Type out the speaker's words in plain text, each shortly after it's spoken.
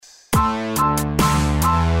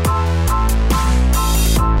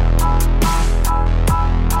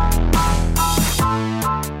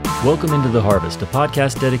Welcome into The Harvest, a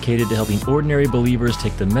podcast dedicated to helping ordinary believers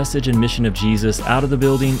take the message and mission of Jesus out of the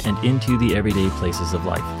building and into the everyday places of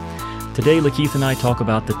life. Today, Lakeith and I talk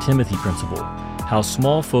about the Timothy principle, how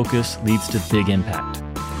small focus leads to big impact.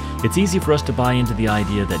 It's easy for us to buy into the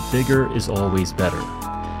idea that bigger is always better.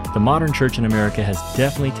 The modern church in America has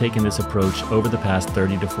definitely taken this approach over the past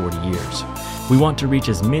 30 to 40 years. We want to reach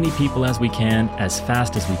as many people as we can, as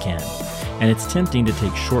fast as we can. And it's tempting to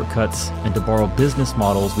take shortcuts and to borrow business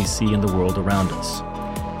models we see in the world around us.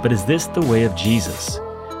 But is this the way of Jesus?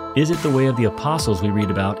 Is it the way of the apostles we read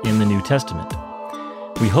about in the New Testament?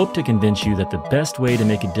 We hope to convince you that the best way to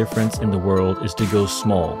make a difference in the world is to go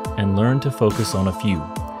small and learn to focus on a few,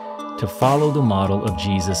 to follow the model of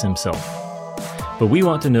Jesus himself. But we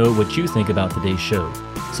want to know what you think about today's show.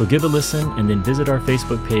 So give a listen and then visit our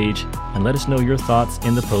Facebook page and let us know your thoughts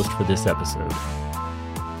in the post for this episode.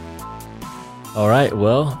 All right,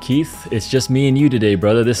 well, Keith, it's just me and you today,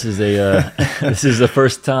 brother. This is this is the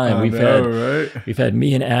first time we've had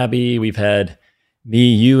me and Abby, we've had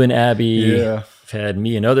me, you, and Abby. Yeah, we've had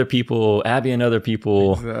me and other people, Abby and other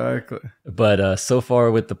people. Exactly. But so far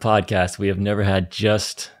with the podcast, we have never had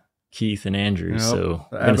just Keith and Andrew. So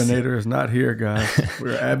the Abinator is not here, guys.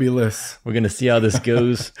 We're Abby-less. We're going to see how this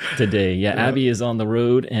goes today. Yeah, Abby is on the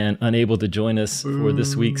road and unable to join us for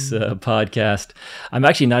this week's podcast. I'm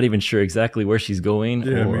actually not even sure exactly where she's going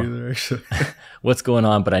Yeah, or me either, actually. what's going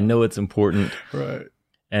on, but I know it's important. Right.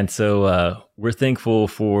 And so we're thankful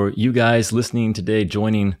for you guys listening today,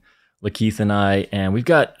 joining Lakeith and I. And we've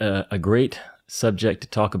got a great subject to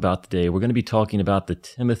talk about today. We're going to be talking about the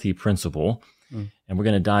Timothy principle. And we're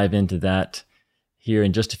going to dive into that here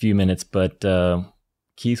in just a few minutes. But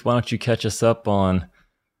Keith, why don't you catch us up on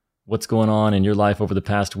what's going on in your life over the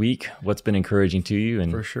past week? What's been encouraging to you? And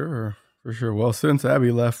For sure. Well, since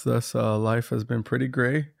Abby left us, life has been pretty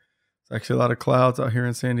gray. There's actually a lot of clouds out here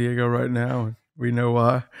in San Diego right now. And we know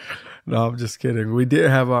why. No, I'm just kidding. We did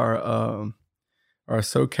have our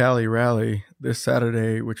SoCali rally this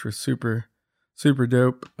Saturday, which was super, super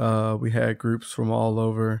dope. We had groups from all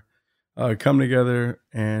over come together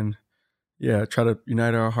and try to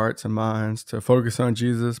unite our hearts and minds to focus on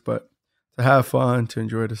Jesus, but to have fun, to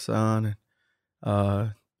enjoy the sun.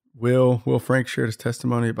 And Will Frank shared his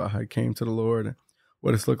testimony about how he came to the Lord and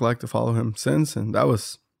what it's looked like to follow him since, and that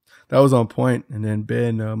was on point. And then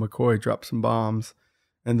Ben McCoy dropped some bombs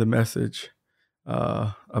in the message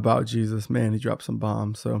about Jesus. Man, he dropped some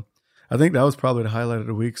bombs. So I think that was probably the highlight of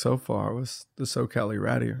the week so far, was the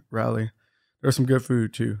SoCali rally. There's some good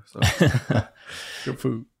food too. So good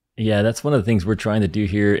food. Yeah, that's one of the things we're trying to do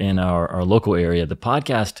here in our local area. The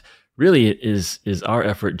podcast really is our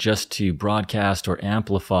effort just to broadcast or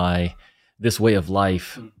amplify this way of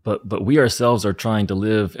life. But we ourselves are trying to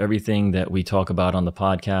live everything that we talk about on the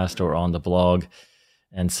podcast or on the blog.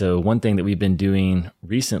 And so one thing that we've been doing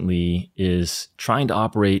recently is trying to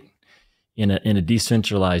operate in a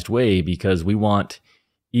decentralized way, because we want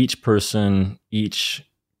each person, each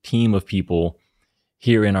team of people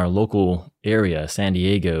here in our local area, San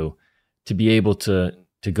Diego, to be able to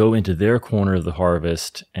go into their corner of the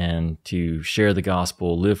harvest and to share the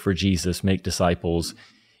gospel, live for Jesus, make disciples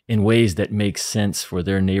in ways that make sense for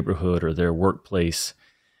their neighborhood or their workplace,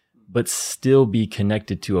 but still be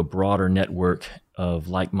connected to a broader network of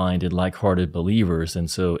like-minded, like-hearted believers. And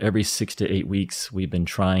so every 6 to 8 weeks, we've been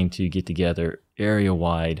trying to get together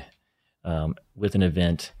area-wide with an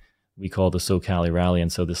event we call the SoCali Rally.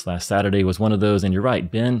 And so this last Saturday was one of those. And you're right,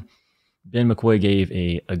 Ben McCoy gave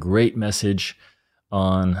a great message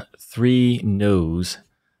on 3 no's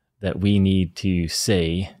that we need to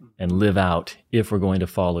say and live out if we're going to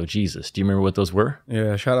follow Jesus. Do you remember what those were?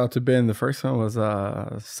 Yeah, shout out to Ben. The first one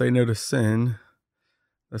was say no to sin.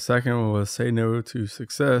 The second one was say no to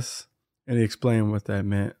success. And he explained what that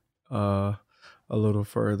meant a little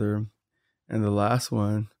further. And the last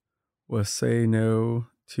one was say no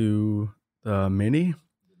to the mini,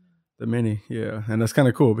 yeah. And that's kind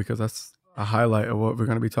of cool because that's a highlight of what we're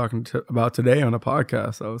going to be talking about today on the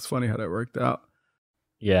podcast. So it's funny how that worked out.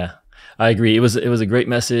 Yeah, I agree. It was a great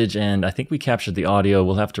message, and I think we captured the audio.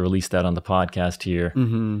 We'll have to release that on the podcast here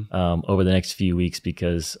over the next few weeks,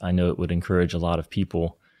 because I know it would encourage a lot of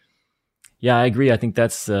people. Yeah, I agree. I think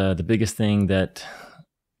that's the biggest thing that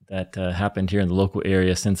happened here in the local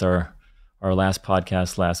area since our last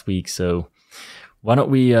podcast last week. So why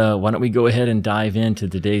don't we go ahead and dive into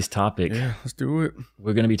today's topic? Yeah, let's do it.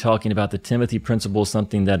 We're going to be talking about the Timothy principle,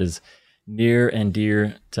 something that is near and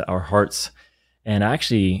dear to our hearts. And I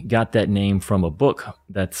actually got that name from a book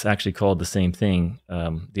that's actually called the same thing.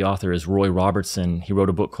 The author is Roy Robertson. He wrote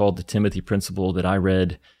a book called The Timothy Principle that I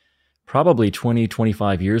read probably 20,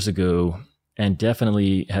 25 years ago and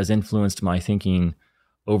definitely has influenced my thinking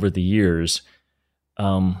over the years.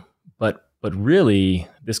 But really,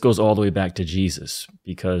 this goes all the way back to Jesus,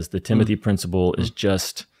 because the Timothy principle is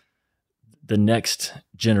just the next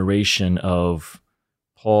generation of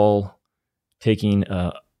Paul taking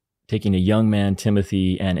a young man,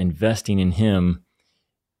 Timothy, and investing in him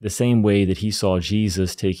the same way that he saw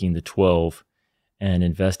Jesus taking the 12 and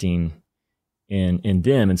investing in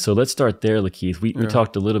them. And so let's start there, Lakeith. We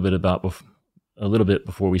talked a little bit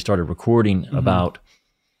before we started recording about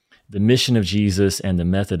the mission of Jesus and the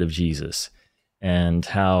method of Jesus, and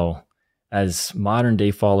how, as modern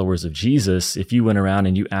day followers of Jesus, if you went around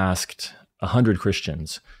and you asked 100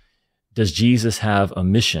 Christians, does Jesus have a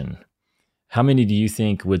mission? How many do you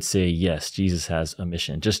think would say, yes, Jesus has a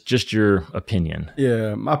mission? Just your opinion.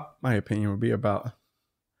 Yeah, my opinion would be about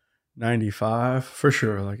 95 for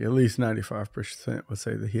sure. Like at least 95% would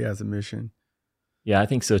say that he has a mission. Yeah, I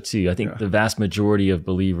think so too. I think the vast majority of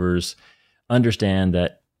believers understand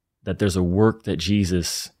that there's a work that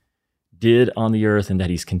Jesus did on the earth and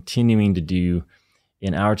that he's continuing to do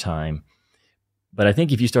in our time. But I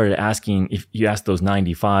think if you asked those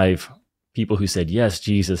 95 people who said, yes,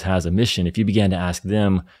 Jesus has a mission, if you began to ask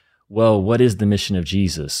them, well, what is the mission of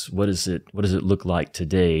Jesus? What does it look like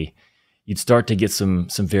today? You'd start to get some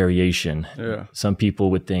variation. Yeah. Some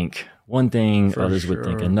people would think one thing, others would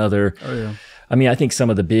think another. Oh yeah. I mean, I think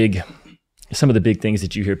some of the big things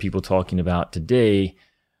that you hear people talking about today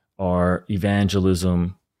are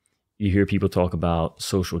evangelism. You hear people talk about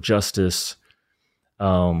social justice.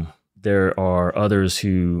 There are others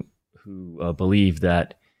who believe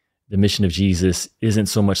that the mission of Jesus isn't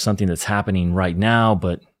so much something that's happening right now,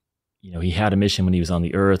 but he had a mission when he was on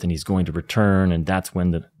the earth, and he's going to return, and that's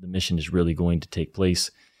when the mission is really going to take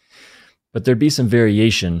place. But there'd be some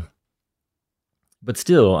variation. But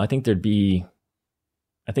still, I think there'd be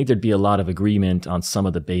a lot of agreement on some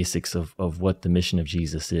of the basics of what the mission of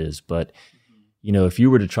Jesus is. But if you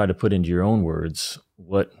were to try to put into your own words,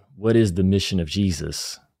 what is the mission of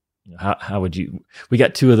Jesus? How would you? We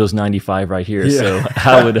got two of those 95 right here. Yeah. So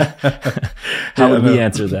how would we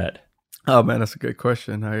answer that? Oh man, that's a good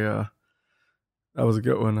question. That was a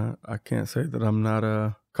good one. I can't say that I'm not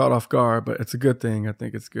caught off guard, but it's a good thing. I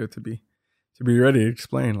think it's good to be ready to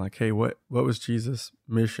explain, like, hey, what was Jesus'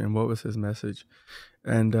 mission? What was his message?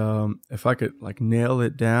 And if I could nail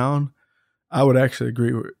it down, I would actually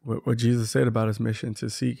agree with what Jesus said about his mission, to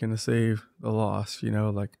seek and to save the lost.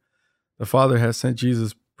 Like the Father has sent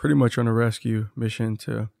Jesus pretty much on a rescue mission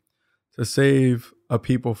to save a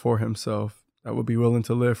people for himself that would be willing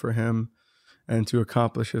to live for him and to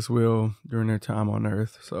accomplish his will during their time on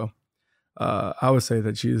earth. So I would say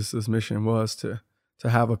that Jesus' mission was to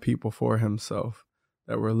have a people for himself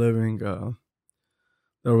that were living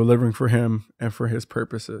for him and for his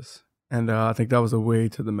purposes. And I think that was a way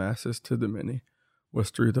to the masses, to the many, was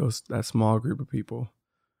through that small group of people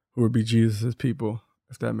who would be Jesus' people,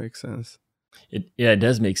 if that makes sense. It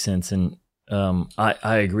does make sense. And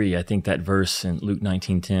I agree. I think that verse in Luke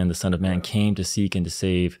 19:10, the Son of Man came to seek and to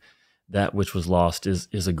save that which was lost,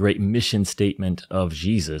 is a great mission statement of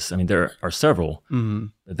Jesus. I mean, there are several,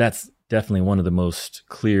 but that's definitely one of the most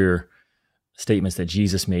clear statements that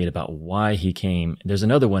Jesus made about why he came. There's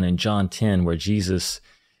another one in John 10 where Jesus,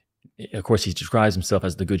 of course, he describes himself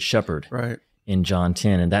as the Good Shepherd, right, in John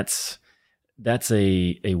 10. And that's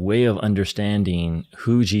a way of understanding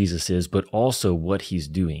who Jesus is, but also what he's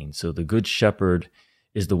doing. So the Good Shepherd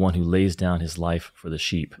is the one who lays down his life for the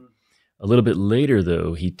sheep. A little bit later,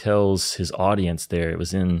 though, he tells his audience there, it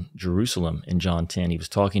was in Jerusalem in John 10, he was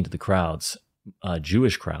talking to the crowds,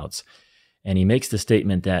 Jewish crowds, and he makes the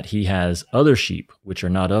statement that he has other sheep which are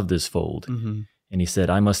not of this fold. And he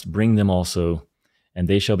said, I must bring them also, and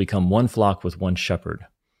they shall become one flock with one shepherd.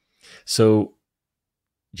 So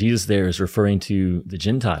Jesus there is referring to the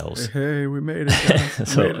Gentiles. Hey, we made it.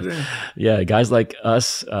 So, yeah, guys like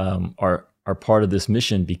us are part of this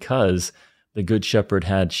mission because the Good Shepherd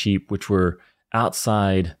had sheep which were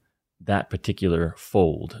outside that particular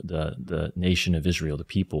fold, the nation of Israel, the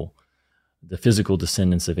people, the physical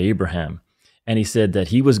descendants of Abraham. And he said that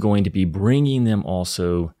he was going to be bringing them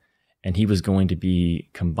also, and he was going to be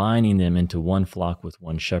combining them into one flock with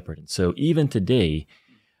one shepherd. And so even today,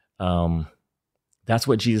 that's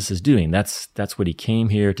what Jesus is doing. That's what he came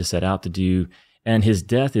here to set out to do, and his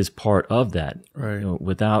death is part of that. Right.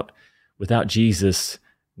 Without Jesus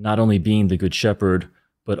not only being the Good Shepherd,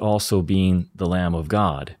 but also being the Lamb of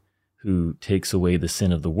God who takes away the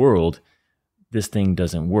sin of the world, this thing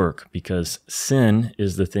doesn't work, because sin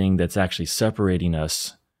is the thing that's actually separating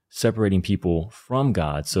people from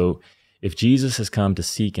God. So if Jesus has come to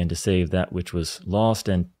seek and to save that which was lost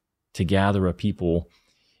and to gather a people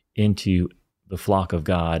into the flock of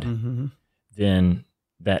God, then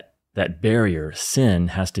that barrier, sin,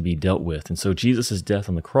 has to be dealt with. And so Jesus' death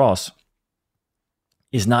on the cross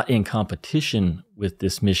is not in competition with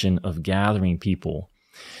this mission of gathering people.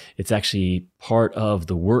 It's actually part of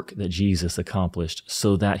the work that Jesus accomplished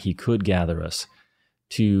so that he could gather us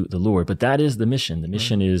to the Lord. But that is the mission. The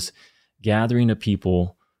mission is gathering a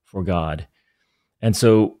people for God. And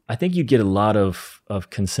so I think you get a lot of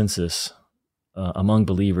consensus among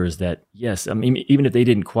believers that, yes, I mean, even if they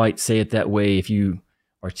didn't quite say it that way, if you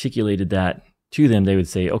articulated that to them, they would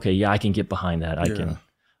say, okay, yeah, I can get behind that.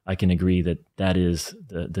 I can agree that that is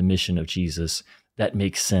the mission of Jesus. That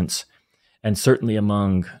makes sense. And certainly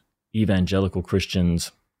among evangelical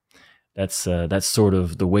Christians, that's sort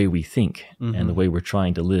of the way we think and the way we're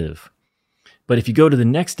trying to live. But if you go to the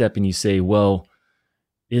next step and you say, well,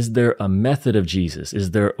 is there a method of Jesus?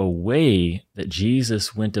 Is there a way that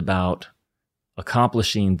Jesus went about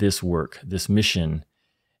accomplishing this work, this mission?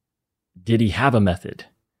 Did he have a method?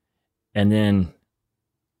 And then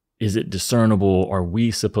is it discernible? Are we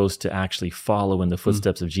supposed to actually follow in the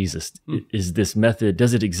footsteps of Jesus? Is this method,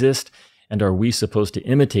 does it exist? And are we supposed to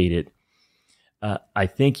imitate it? I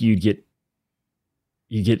think you get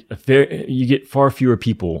far fewer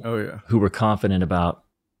people who were confident about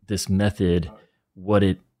this method, what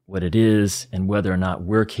it is, and whether or not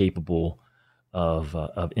we're capable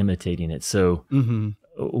of imitating it. So,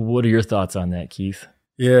 what are your thoughts on that, Keith?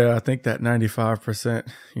 Yeah, I think that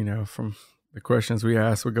 95%, from the questions we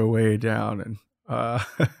asked would go way down. And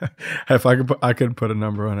if I could put a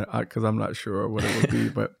number on it, because I'm not sure what it would be,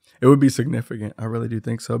 but it would be significant. I really do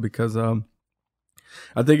think so, because I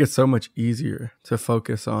think it's so much easier to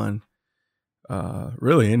focus on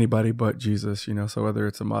really anybody but Jesus, so whether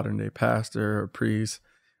it's a modern day pastor or priest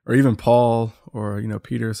or even Paul or,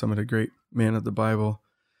 Peter, some of the great men of the Bible,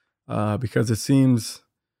 because it seems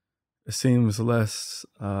less,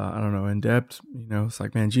 in depth. It's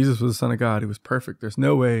like, man, Jesus was the Son of God. He was perfect. There's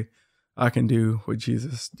no way I can do what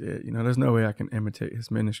Jesus did. There's no way I can imitate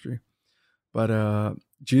his ministry. But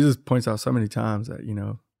Jesus points out so many times that,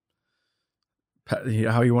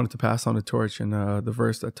 how he wanted to pass on the torch, and the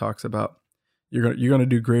verse that talks about you're gonna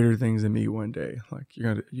do greater things than me one day. Like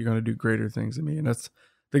you're gonna do greater things than me, and I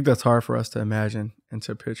think that's hard for us to imagine and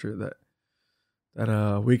to picture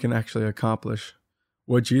that we can actually accomplish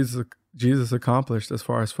what Jesus accomplished as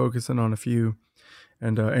far as focusing on a few.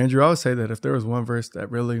 And Andrew, I would say that if there was one verse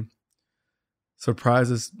that really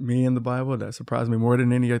surprises me in the Bible, that surprised me more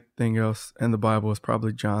than anything else in the Bible, is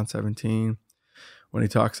probably John 17, when he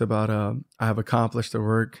talks about, I have accomplished the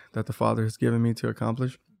work that the Father has given me to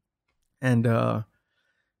accomplish. And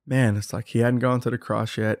man, it's like he hadn't gone to the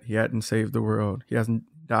cross yet. He hadn't saved the world. He hasn't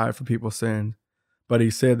died for people's sin. But he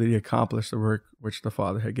said that he accomplished the work which the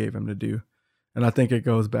Father had gave him to do. And I think it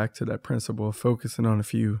goes back to that principle of focusing on a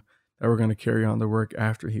few that were going to carry on the work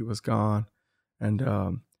after he was gone. And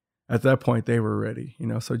at that point, they were ready.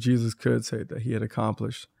 So Jesus could say that he had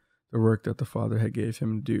accomplished the work that the Father had gave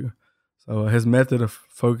him to do. So his method of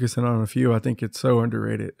focusing on a few, I think it's so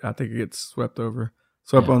underrated. I think it gets swept under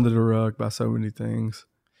the rug by so many things.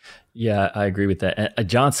 Yeah, I agree with that.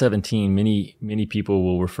 John 17, many people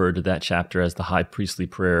will refer to that chapter as the high priestly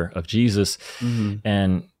prayer of Jesus.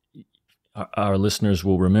 And our listeners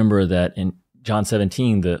will remember that in John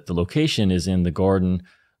 17, the location is in the Garden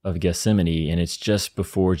of Gethsemane, and it's just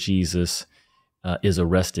before Jesus is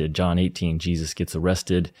arrested. John 18, Jesus gets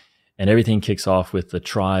arrested, and everything kicks off with the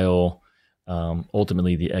trial,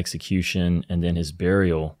 ultimately the execution, and then his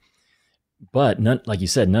burial. But like you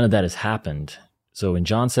said, none of that has happened. So in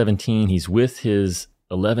John 17, he's with his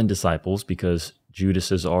 11 disciples because Judas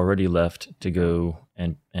has already left to go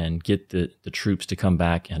and get the troops to come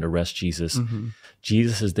back and arrest Jesus.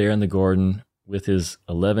 Jesus is there in the garden with his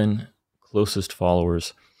 11 closest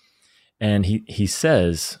followers. And he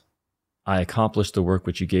says, I accomplished the work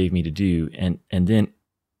which you gave me to do. And then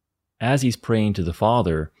as he's praying to the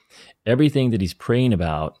Father, everything that he's praying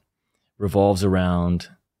about revolves around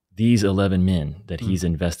these 11 men that he's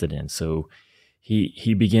invested in. So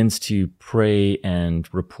he begins to pray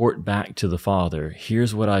and report back to the Father,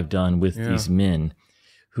 here's what I've done with these men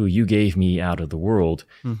who you gave me out of the world.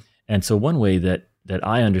 And so one way that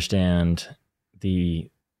I understand the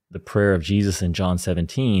prayer of Jesus in John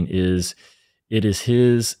 17 is it is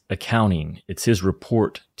his accounting. It's his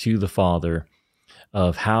report to the Father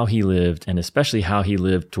of how he lived, and especially how he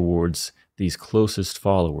lived towards these closest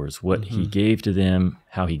followers, what he gave to them,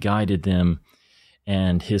 how he guided them,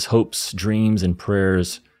 and his hopes, dreams, and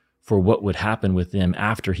prayers for what would happen with them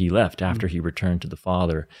after he left, after he returned to the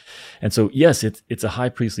Father. And so, yes, it's a high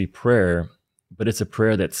priestly prayer, but it's a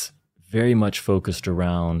prayer that's very much focused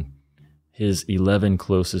around his 11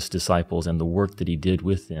 closest disciples and the work that he did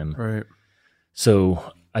with them. Right.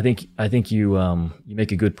 So I think you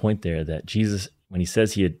make a good point there that Jesus, when he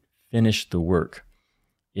says he had finished the work,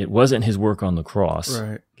 it wasn't his work on the cross,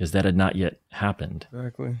 Right. because that had not yet happened.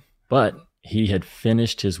 Exactly. But he had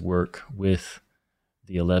finished his work with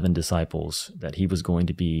the 11 disciples that he was going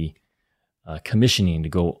to be commissioning to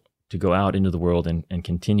go out into the world and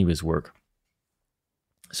continue his work.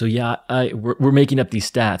 So yeah, we're making up these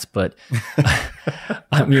stats, but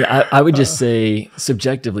I mean, I would just say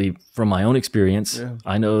subjectively from my own experience, Yeah.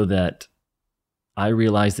 I know that I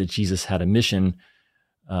realized that Jesus had a mission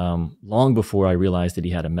long before I realized that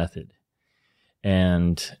he had a method.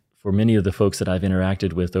 And for many of the folks that I've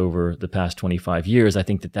interacted with over the past 25 years, I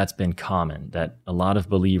think that that's been common, that a lot of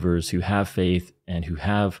believers who have faith and who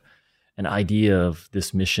have an idea of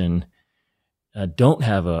this mission don't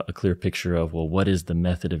have a clear picture of, well, what is the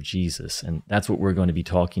method of Jesus? And that's what we're going to be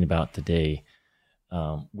talking about today,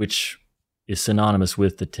 which is synonymous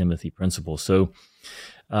with the Timothy principle. So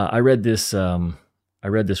I read this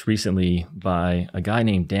recently by a guy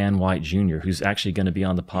named Dan White Jr., who's actually going to be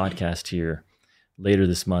on the podcast here later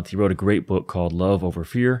this month. He wrote a great book called Love Over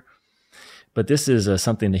Fear. But this is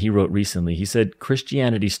something that he wrote recently. He said,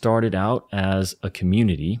 Christianity started out as a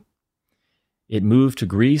community. It moved to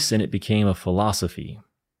Greece and it became a philosophy.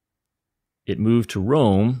 It moved to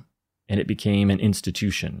Rome and it became an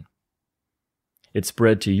institution. It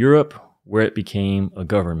spread to Europe where it became a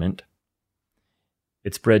government.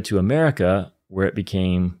 It spread to America where it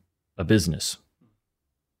became a business.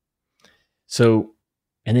 So,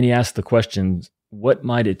 and then he asked the question, what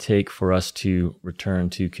might it take for us to return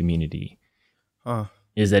to community?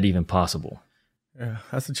 Is that even possible? Yeah,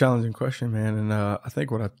 that's a challenging question, man. And I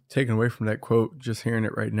think what I've taken away from that quote, just hearing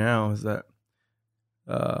it right now, is that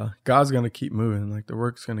God's going to keep moving. Like the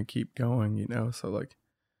work's going to keep going, you know? So like,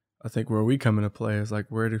 I think where we come into play is like,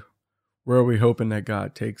 where are we hoping that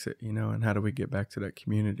God takes it, you know? And how do we get back to that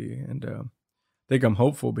community? And I think I'm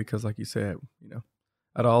hopeful because like you said, you know,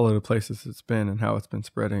 at all of the places it's been and how it's been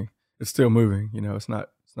spreading, it's still moving, you know, it's not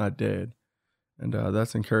dead. And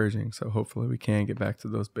that's encouraging. So hopefully we can get back to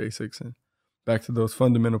those basics and back to those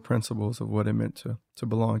fundamental principles of what it meant to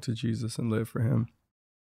belong to Jesus and live for him.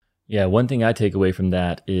 Yeah, one thing I take away from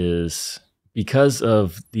that is because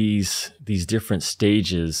of these different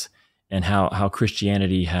stages and how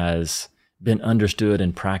Christianity has been understood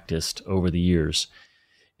and practiced over the years,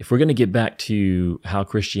 if we're going to get back to how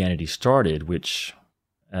Christianity started, which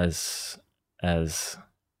as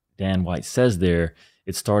Dan White says there,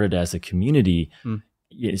 it started as a community.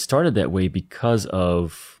 It started that way because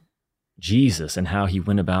of Jesus and how he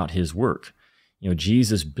went about his work. You know,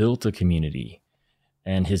 Jesus built a community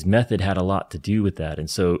and his method had a lot to do with that. And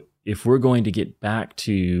so if we're going to get back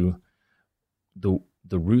to the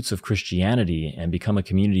roots of Christianity and become a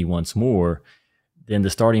community once more, then the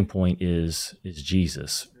starting point is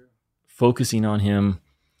Jesus. Focusing on him,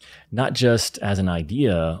 not just as an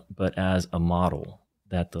idea, but as a model,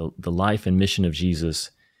 that the life and mission of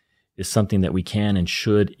Jesus is something that we can and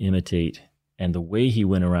should imitate. And the way he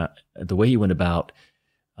went about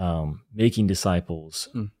making disciples,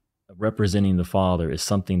 representing the Father, is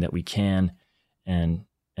something that we can and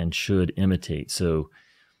should imitate. So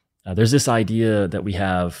there's this idea that we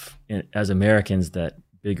have as Americans that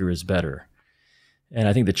bigger is better. And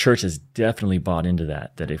I think the church has definitely bought into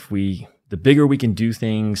that the bigger we can do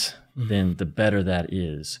things, then the better that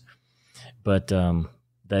is. But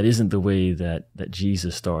that isn't the way that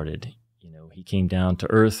Jesus started. You know, he came down to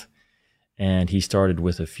earth and he started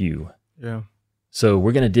with a few. Yeah. So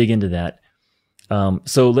we're going to dig into that.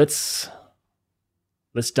 So let's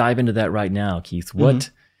dive into that right now, Keith. What,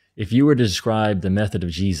 if you were to describe the method of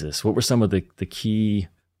Jesus, what were some of the key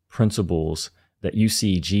principles that you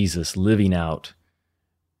see Jesus living out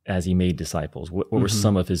as he made disciples? What were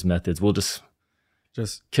some of his methods? We'll just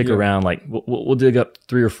kick around, like we'll dig up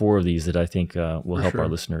 3 or 4 of these that I think will help our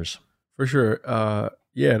listeners. For sure.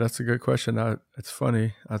 Yeah, that's a good question. It's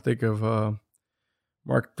funny. I think of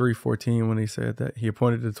Mark 3:14 when he said that he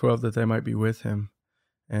appointed the 12 that they might be with him.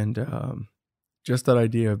 And just that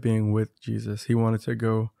idea of being with Jesus. He wanted to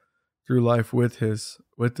go through life with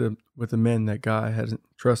the men that God had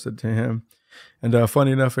trusted to him. And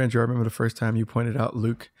funny enough, Andrew, I remember the first time you pointed out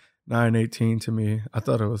Luke 9:18 to me. I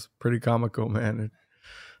thought it was pretty comical, man. It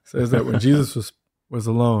says that when Jesus was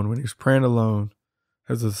alone, when he was praying alone,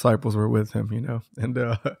 his disciples were with him, you know. And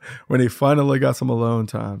when he finally got some alone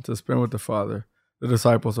time to spend with the Father, the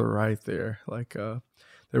disciples were right there. Like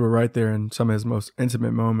they were right there in some of his most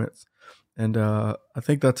intimate moments. And I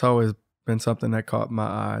think that's always been something that caught my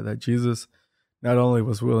eye, that Jesus not only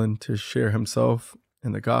was willing to share himself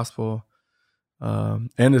in the gospel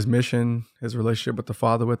and his mission, his relationship with the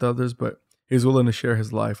Father with others, but he was willing to share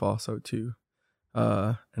his life also too.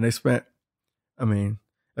 And they spent,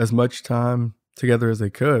 as much time together as they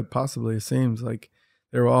could. Possibly, it seems like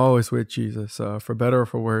they were always with Jesus, for better or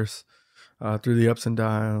for worse, through the ups and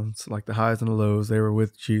downs, like the highs and the lows. They were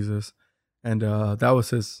with Jesus, and that was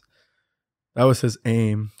his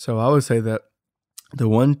aim. So I would say that the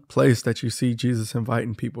one place that you see Jesus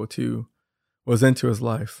inviting people to was into his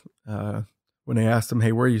life. When they asked him,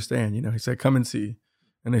 "Hey, where are you staying?" He said, "Come and see,"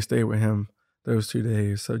 and they stayed with him those 2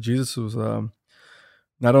 days. So Jesus was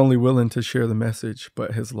not only willing to share the message,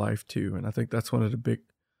 but his life too. And I think that's one of the big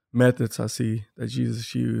methods I see that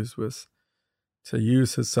Jesus used, was to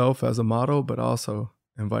use himself as a model, but also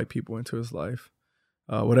invite people into his life.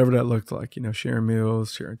 Whatever that looked like, sharing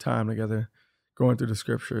meals, sharing time together, going through the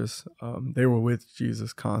scriptures. They were with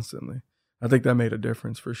Jesus constantly. I think that made a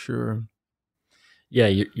difference for sure. Yeah,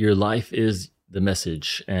 your life is the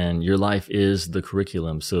message, and your life is the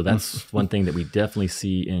curriculum. So that's one thing that we definitely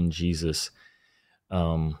see in Jesus.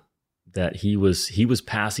 That he was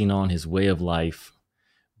passing on his way of life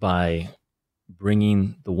by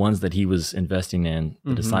bringing the ones that he was investing in,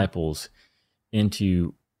 the disciples,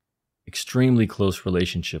 into extremely close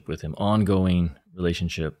relationship with him, ongoing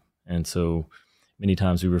relationship. And so many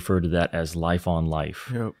times we refer to that as life on life.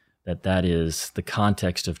 Yep. That is the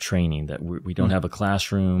context of training, that we don't have a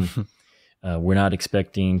classroom. We're not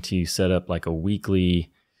expecting to set up like a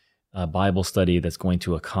weekly Bible study that's going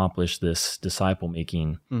to accomplish this disciple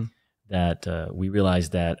making. That we realize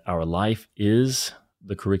that our life is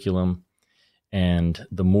the curriculum, and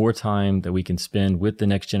the more time that we can spend with the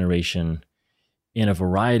next generation in a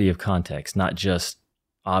variety of contexts, not just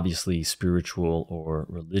obviously spiritual or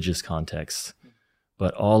religious contexts,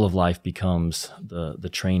 but all of life becomes the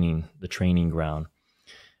training ground.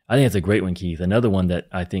 I think it's a great one, Keith. Another one that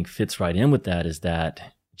I think fits right in with that is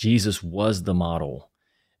that Jesus was the model.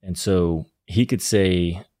 And so he could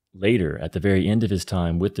say later, at the very end of his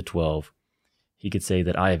time with the 12, he could say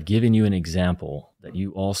that I have given you an example that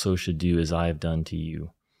you also should do as I have done to you.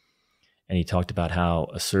 And he talked about how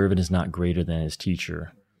a servant is not greater than his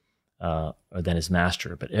teacher or than his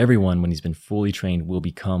master, but everyone, when he's been fully trained, will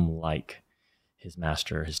become like his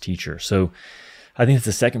master, his teacher. So I think that's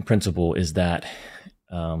the second principle, is that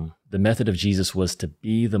the method of Jesus was to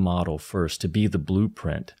be the model first, to be the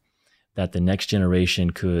blueprint that the next generation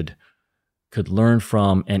could learn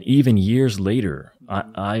from. And even years later,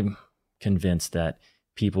 I'm convinced that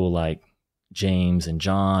people like James and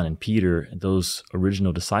John and Peter, those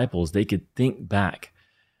original disciples, they could think back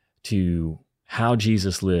to how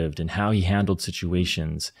Jesus lived and how he handled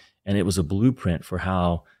situations. And it was a blueprint for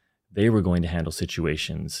how they were going to handle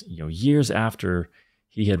situations, years after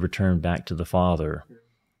he had returned back to the Father.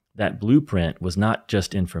 That blueprint was not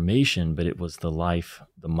just information, but it was the life,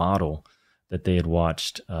 the model that they had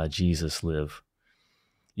watched Jesus live.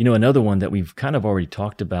 Another one that we've kind of already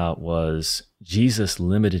talked about was Jesus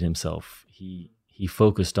limited himself. He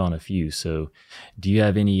focused on a few. So do you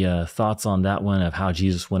have any thoughts on that one, of how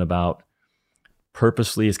Jesus went about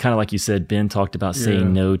purposely? It's kind of like you said, Ben talked about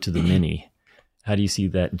saying no to the many. How do you see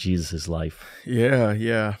that in Jesus' life?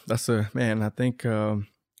 Yeah. That's I think,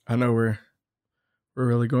 I know we're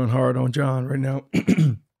really going hard on John right now.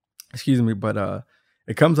 Excuse me. But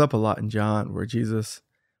it comes up a lot in John, where Jesus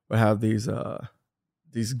would have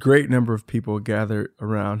these great number of people gathered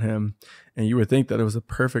around him. And you would think that it was a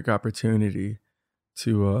perfect opportunity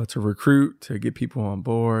to recruit, to get people on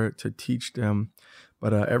board, to teach them.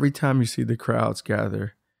 But every time you see the crowds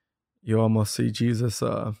gather, you almost see Jesus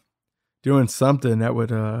doing something that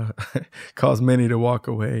would cause many to walk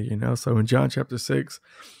away, So in John chapter 6,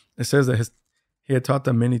 it says that he had taught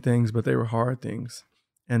them many things, but they were hard things.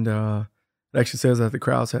 And it actually says that the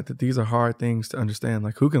crowd said that these are hard things to understand.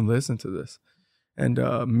 Like, who can listen to this? And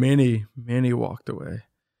many walked away.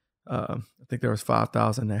 I think there was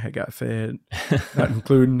 5,000 that had got fed, not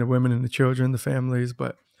including the women and the children, the families,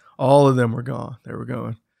 but all of them were gone. They were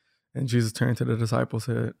going. And Jesus turned to the disciples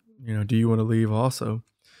and said, do you want to leave also?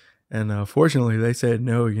 And fortunately, they said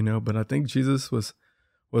no, but I think Jesus was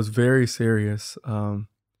very serious.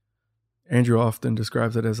 Andrew often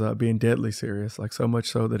describes it as being deadly serious, like so much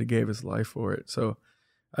so that he gave his life for it. So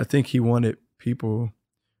I think he wanted people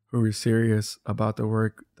who were serious about the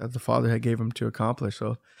work that the Father had gave him to accomplish.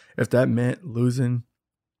 So if that meant losing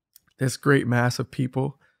this great mass of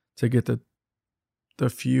people to get the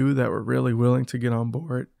few that were really willing to get on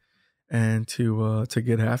board and to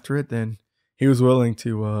get after it, then he was willing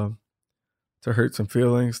to hurt some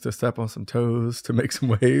feelings, to step on some toes, to make some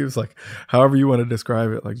waves, like however you want to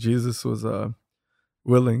describe it. Like Jesus was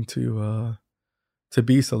willing to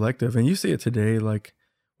be selective. And you see it today, like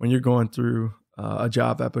when you're going through a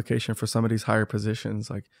job application for some of these higher positions,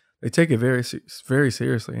 like they take it very, very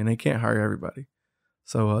seriously, and they can't hire everybody.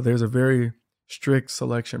 So there's a very strict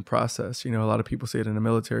selection process. You know, a lot of people see it in the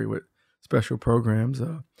military with special programs.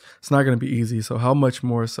 It's not going to be easy. So how much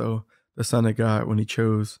more so the Son of God when he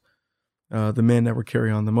chose the men that would carry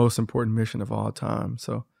on the most important mission of all time.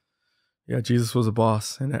 So yeah, Jesus was a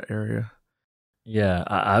boss in that area. Yeah,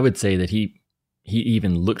 I would say that he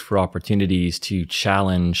even looked for opportunities to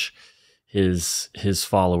challenge his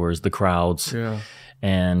followers, the crowds,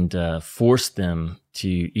 and force them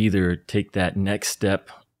to either take that next step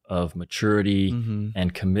of maturity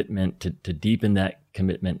and commitment to deepen that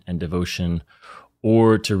commitment and devotion,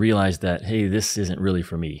 or to realize that, hey, this isn't really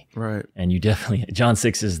for me. Right. And you definitely, John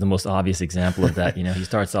 6 is the most obvious example of that. You know, he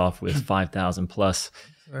starts off with 5,000 plus.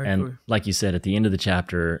 Exactly. And like you said, at the end of the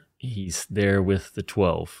chapter, he's there with the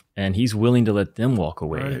 12 and he's willing to let them walk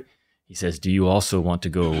away. Right. He says, do you also want to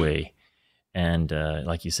go away? And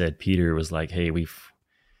like you said, Peter was like, hey,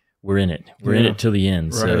 we're in it. We're in it till the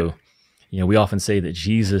end. Right. So, you know, we often say that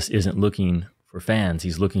Jesus isn't looking for fans.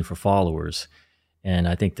 He's looking for followers. And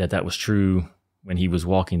I think that was true when he was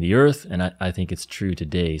walking the earth. And I think it's true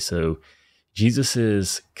today. So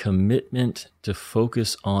Jesus's commitment to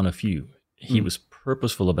focus on a few, he was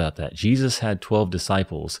purposeful about that. Jesus had 12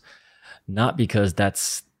 disciples, not because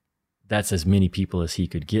that's as many people as he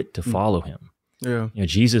could get to follow him. Yeah. You know,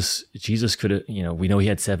 Jesus could have, you know, we know he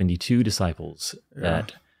had 72 disciples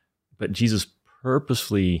but Jesus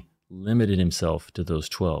purposefully limited himself to those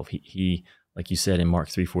 12. He like you said in Mark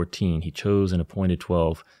 3:14, he chose and appointed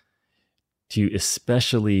 12 to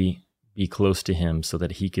especially be close to him so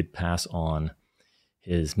that he could pass on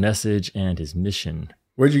his message and his mission.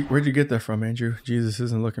 Where'd you get that from, Andrew? Jesus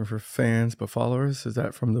isn't looking for fans, but followers. Is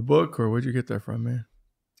that from the book, or where'd you get that from, man?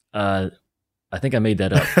 I think I made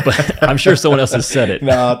that up, but I'm sure someone else has said it.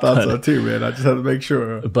 No, I thought so too, man. I just had to make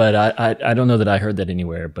sure. But I don't know that I heard that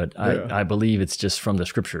anywhere, but I believe it's just from the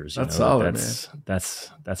scriptures. That's solid, man.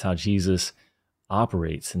 That's how Jesus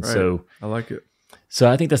operates. And right. So I like it. So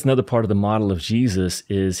I think that's another part of the model of Jesus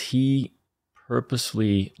is he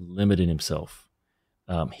purposely limited himself.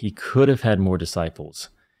 He could have had more disciples.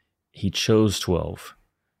 He chose 12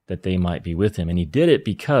 that they might be with him. And he did it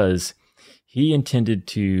because he intended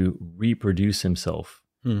to reproduce himself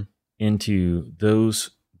into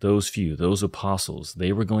those few, those apostles.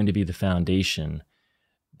 They were going to be the foundation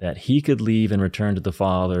that he could leave and return to the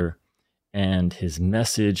Father, and his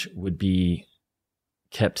message would be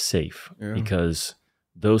kept safe because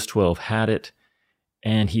those 12 had it,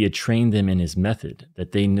 and he had trained them in his method,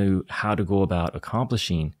 that they knew how to go about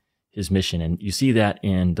accomplishing his mission. And you see that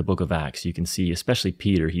in the book of Acts. You can see, especially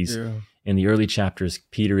Peter, he's in the early chapters,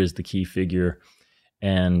 Peter is the key figure.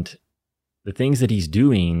 And the things that he's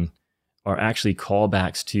doing are actually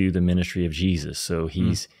callbacks to the ministry of Jesus. So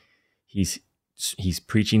he's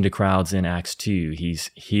preaching to crowds in Acts 2.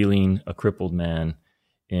 He's healing a crippled man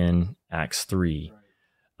in Acts 3.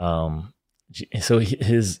 So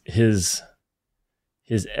his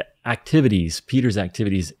activities, Peter's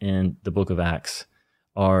activities in the book of Acts,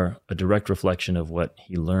 are a direct reflection of what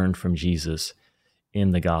he learned from Jesus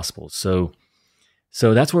in the Gospels. So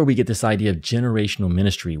that's where we get this idea of generational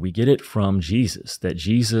ministry. We get it from Jesus, that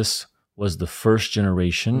Jesus was the first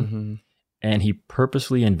generation, and he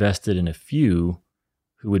purposely invested in a few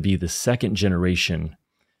who would be the second generation.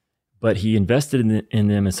 But he invested in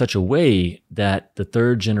them in such a way that the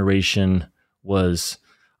third generation was,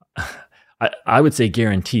 I would say,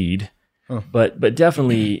 guaranteed, but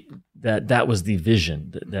definitely that was the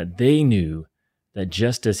vision, that they knew that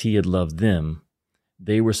just as he had loved them,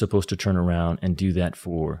 they were supposed to turn around and do that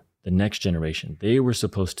for the next generation. They were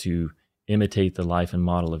supposed to imitate the life and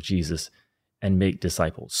model of Jesus and make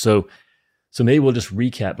disciples. So maybe we'll just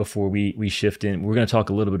recap before we shift in. We're going to talk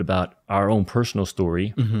a little bit about our own personal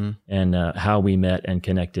story and how we met and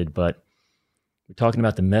connected, but we're talking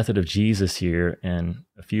about the method of Jesus here, and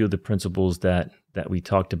a few of the principles that we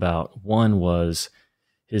talked about. One was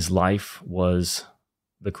his life was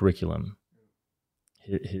the curriculum.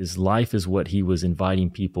 His life is what he was inviting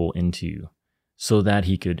people into so that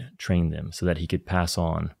he could train them, so that he could pass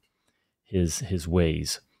on his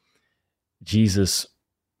ways. Jesus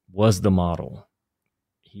was the model.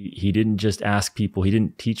 He didn't just ask people, he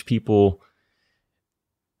didn't teach people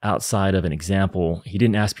outside of an example. He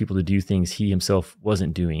didn't ask people to do things he himself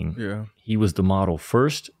wasn't doing. Yeah. He was the model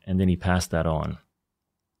first, and then he passed that on.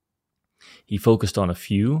 He focused on a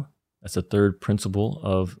few. That's a third principle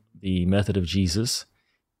of the method of Jesus.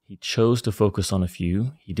 He chose to focus on a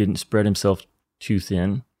few. He didn't spread himself too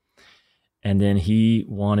thin. And then he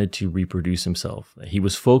wanted to reproduce himself. He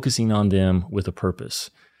was focusing on them with a purpose,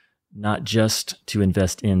 not just to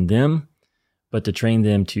invest in them, but to train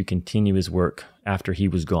them to continue his work after he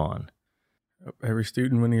was gone. Every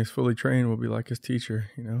student, when he is fully trained, will be like his teacher.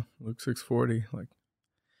 Luke 6:40. Like,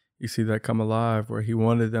 you see that come alive, where he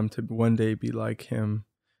wanted them to one day be like him.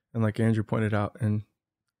 And like Andrew pointed out in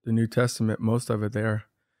the New Testament, most of it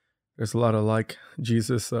there's a lot of like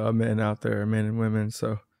Jesus men out there, men and women.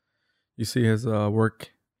 So you see his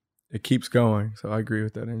work, it keeps going. So I agree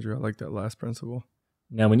with that, Andrew. I like that last principle.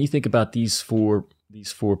 Now, when you think about these four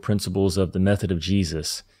principles of the method of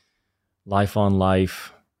Jesus, life on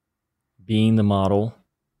life, being the model,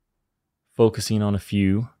 focusing on a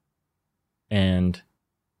few, and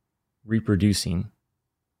reproducing,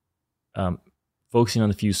 focusing on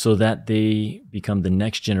the few so that they become the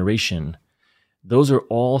next generation, those are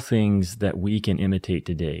all things that we can imitate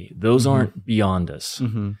today. Those aren't beyond us.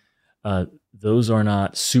 Those are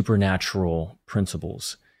not supernatural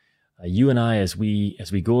principles. You and I, as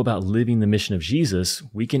we go about living the mission of Jesus,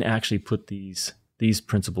 we can actually put these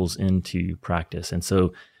principles into practice. And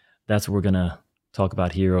so that's what we're going to talk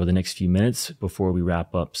about here over the next few minutes before we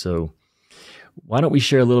wrap up. So why don't we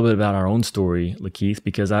share a little bit about our own story, Lakeith,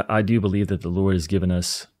 because I do believe that the Lord has given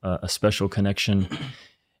us a special connection.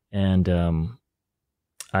 And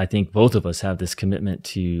I think both of us have this commitment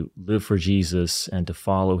to live for Jesus and to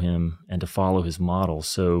follow him and to follow his model.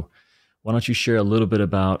 So why don't you share a little bit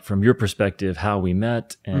about, from your perspective, how we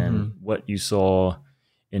met and what you saw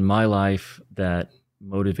in my life that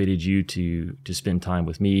motivated you to spend time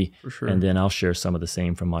with me. For sure. And then I'll share some of the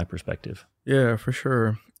same from my perspective. Yeah, for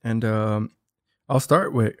sure. And I'll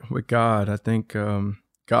start with God. I think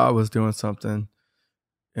God was doing something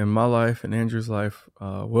in my life and Andrew's life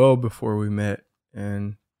well before we met.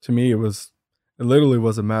 And to me, it literally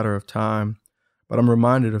was a matter of time. But I'm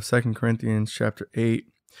reminded of 2 Corinthians chapter 8,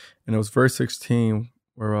 and it was verse 16,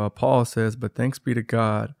 where Paul says, "But thanks be to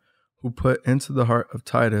God, who put into the heart of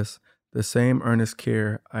Titus the same earnest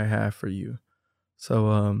care I have for you."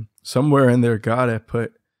 So somewhere in there, God had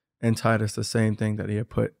put in Titus the same thing that he had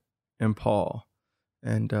put in Paul.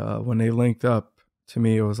 And when they linked up, to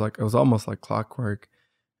me, it was almost like clockwork.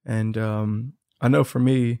 And I know for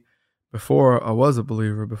me, before I was a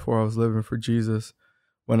believer, before I was living for Jesus,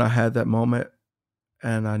 when I had that moment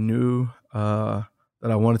and I knew that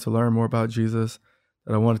I wanted to learn more about Jesus,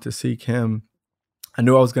 that I wanted to seek him, I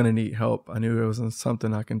knew I was going to need help. I knew it wasn't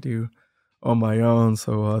something I can do on my own.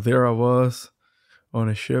 So there I was on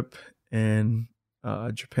a ship in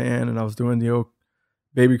Japan, and I was doing the old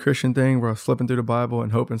baby Christian thing where I was flipping through the Bible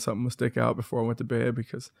and hoping something would stick out before I went to bed,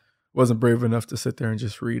 because I wasn't brave enough to sit there and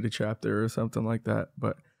just read a chapter or something like that.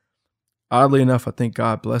 But oddly enough, I think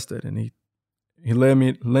God blessed it, and he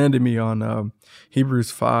landed me on Hebrews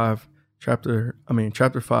 5, chapter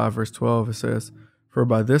 5, verse 12. It says, "For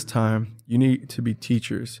by this time you need to be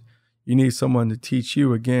teachers. You need someone to teach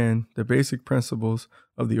you again the basic principles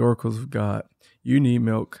of the oracles of God. You need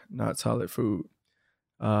milk, not solid food."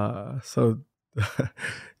 So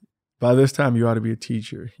by this time, you ought to be a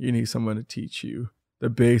teacher. You need someone to teach you the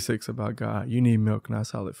basics about God. You need milk, not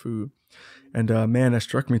solid food. And man, that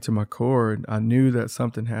struck me to my core. And I knew that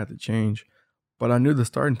something had to change, but I knew the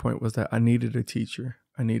starting point was that I needed a teacher.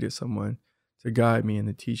 I needed someone to guide me and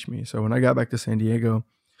to teach me. So when I got back to San Diego,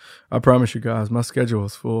 I promise you guys, my schedule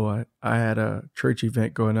was full. I had a church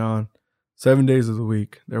event going on 7 days of the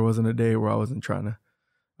week. There wasn't a day where I wasn't trying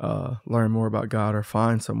to learn more about God or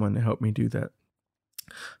find someone to help me do that.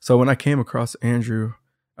 So when I came across Andrew,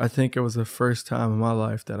 I think it was the first time in my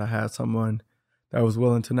life that I had someone that was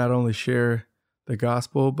willing to not only share the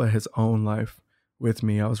gospel, but his own life with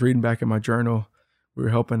me. I was reading back in my journal. We were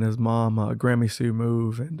helping his mom, Grammy Sue,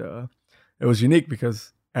 move. And it was unique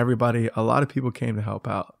because a lot of people came to help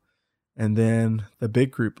out. And then the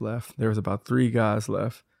big group left. There was about 3 guys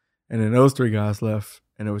left. And then those 3 guys left,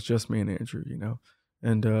 and it was just me and Andrew,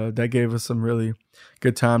 And that gave us some really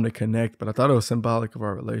good time to connect. But I thought it was symbolic of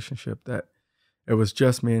our relationship that it was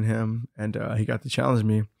just me and him. And he got to challenge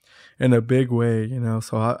me in a big way,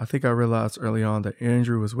 So I think I realized early on that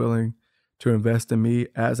Andrew was willing to invest in me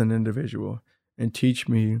as an individual and teach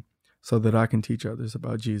me so that I can teach others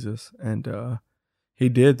about Jesus. And he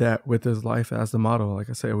did that with his life as the model. Like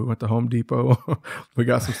I said, we went to Home Depot, we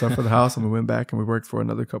got some stuff for the house, and we went back and we worked for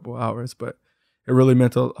another couple of hours. But it really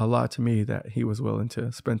meant a lot to me that he was willing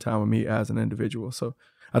to spend time with me as an individual. So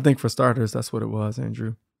I think for starters, that's what it was,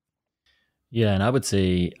 Andrew. Yeah, and I would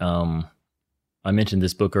say, I mentioned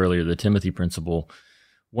this book earlier, The Timothy Principle.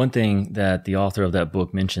 One thing that the author of that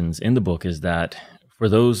book mentions in the book is that for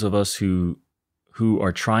those of us who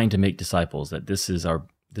are trying to make disciples, that this is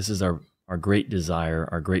our our great desire,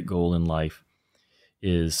 our great goal in life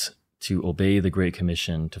is to obey the Great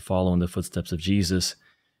Commission, to follow in the footsteps of Jesus,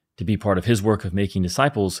 to be part of his work of making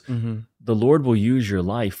disciples, the Lord will use your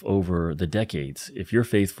life over the decades. If you're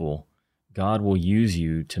faithful, God will use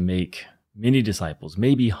you to make many disciples,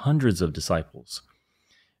 maybe hundreds of disciples,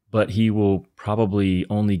 but he will probably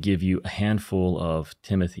only give you a handful of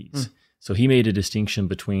Timothys. So he made a distinction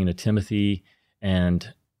between a Timothy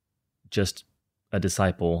and just a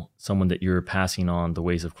disciple, someone that you're passing on the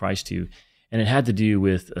ways of Christ to. And it had to do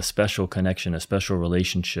with a special connection, a special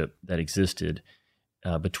relationship that existed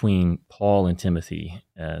between Paul and Timothy,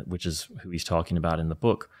 which is who he's talking about in the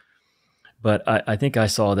book. But I think I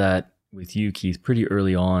saw that with you, Keith, pretty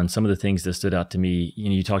early on. Some of the things that stood out to me,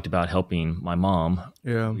 you talked about helping my mom.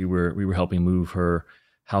 Yeah. We were helping move her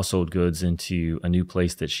household goods into a new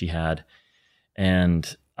place that she had.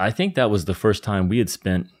 And I think that was the first time we had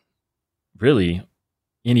spent really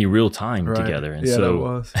any real time together. And so, that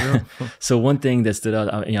was. Yeah. so one thing that stood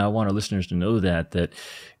out, I want our listeners to know that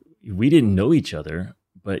we didn't know each other,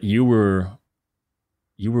 but you were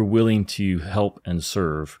willing to help and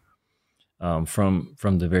serve from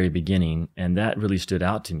the very beginning, and that really stood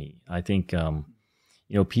out to me. I think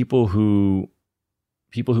people who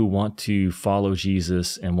want to follow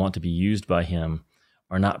Jesus and want to be used by him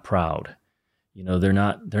are not proud. They're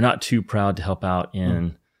not too proud to help out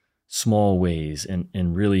in small ways and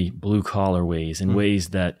in really blue collar ways, in ways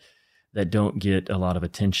that don't get a lot of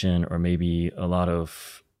attention or maybe a lot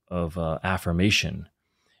of affirmation.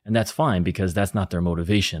 And that's fine, because that's not their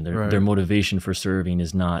motivation. Their motivation for serving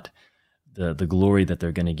is not the glory that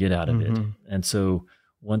they're going to get out of it. And so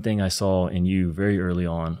one thing I saw in you very early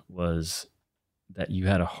on was that you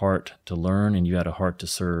had a heart to learn and you had a heart to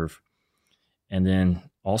serve. And then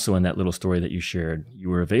also in that little story that you shared, you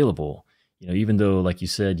were available. Even though, like you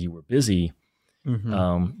said, you were busy,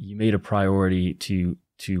 you made a priority to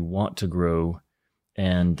want to grow.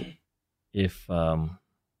 And if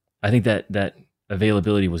I think that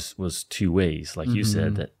availability was two ways, like you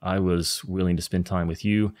said, that I was willing to spend time with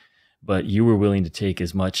you, but you were willing to take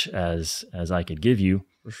as much as I could give you.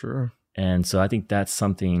 For sure. And so I think that's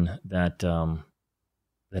something that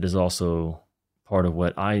that is also part of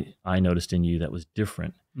what I noticed in you that was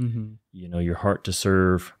different. Your heart to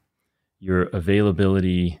serve, your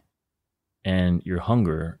availability, and your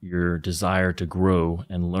hunger, your desire to grow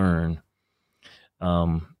and learn.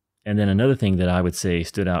 And then another thing that I would say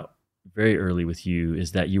stood out very early with you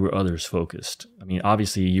is that you were others focused. I mean,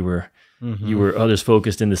 obviously you were others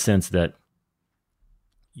focused in the sense that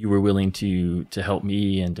you were willing to help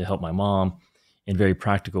me and to help my mom in very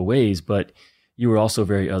practical ways, but you were also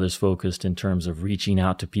very others focused in terms of reaching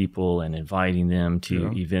out to people and inviting them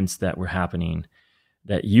to events that were happening,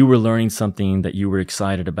 that you were learning something that you were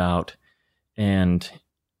excited about, and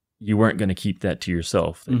you weren't going to keep that to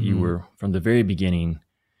yourself, that you were from the very beginning,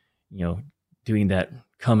 doing that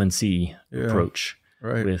come and see approach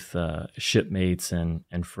with shipmates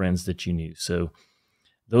and friends that you knew. So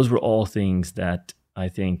those were all things that I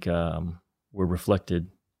think were reflected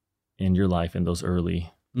in your life in those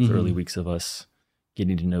early weeks of us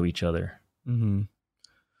getting to know each other.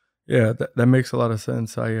 Yeah, that makes a lot of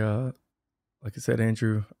sense. Like I said,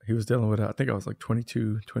 Andrew, he was dealing with it. I think I was like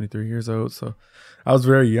 22, 23 years old. So I was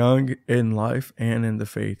very young in life and in the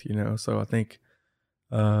faith, So I think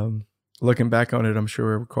looking back on it, I'm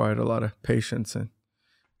sure it required a lot of patience and,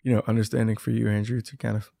 understanding for you, Andrew, to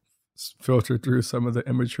kind of filter through some of the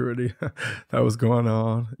immaturity that was going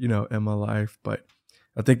on, in my life. But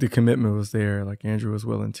I think the commitment was there. Like Andrew was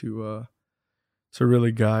willing to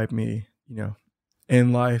really guide me,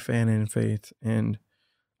 in life and in faith. And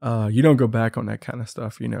you don't go back on that kind of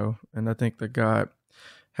stuff, And I think that God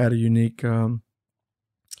had a unique,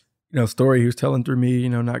 story he was telling through me,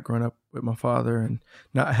 not growing up with my father and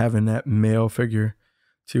not having that male figure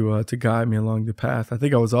to guide me along the path. I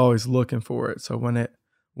think I was always looking for it. So when it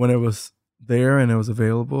was there and it was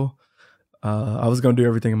available, I was going to do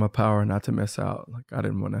everything in my power not to miss out. Like I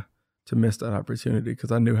didn't want to miss that opportunity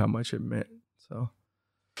because I knew how much it meant. So,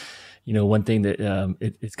 one thing that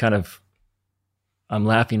it's kind of, I'm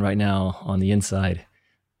laughing right now on the inside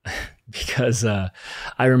because I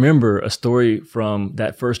remember a story from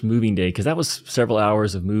that first moving day, because that was several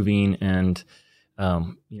hours of moving, and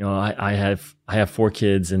I have 4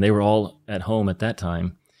 kids, and they were all at home at that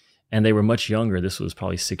time, and they were much younger. This was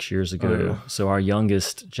probably 6 years ago. Oh, yeah. So our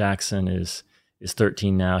youngest, Jackson, is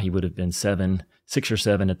 13 now. He would have been 6 or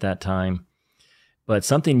 7 at that time. But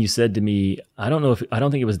something you said to me, I don't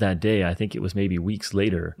think it was that day. I think it was maybe weeks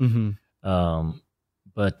later.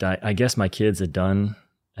 But I guess my kids had done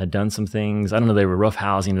had done some things. I don't know, they were rough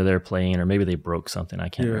housing or they were playing, or maybe they broke something. I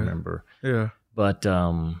can't remember. Yeah. But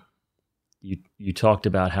you talked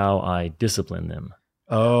about how I disciplined them.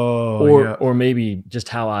 Oh, or maybe just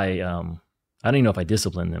how I don't even know if I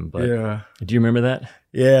disciplined them, but do you remember that?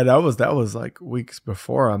 Yeah, that was like weeks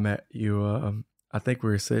before I met you. I think we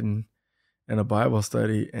were sitting in a Bible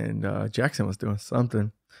study and Jackson was doing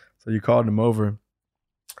something. So you called him over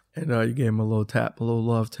and you gave him a little tap, a little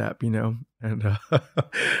love tap, and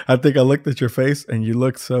I think I looked at your face and you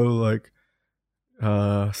looked so like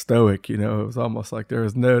stoic, it was almost like there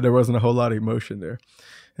wasn't a whole lot of emotion there.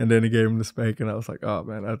 And then he gave him the spank and I was like, oh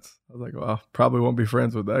man, I was like, well, probably won't be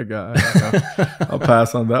friends with that guy. I'll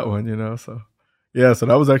pass on that one, so yeah, so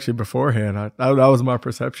that was actually beforehand. That was my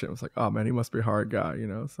perception. I was like, oh man, he must be a hard guy,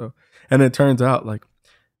 so, and it turns out like,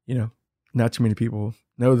 not too many people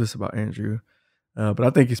know this about Andrew, but I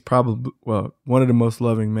think he's probably, one of the most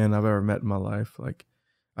loving men I've ever met in my life. Like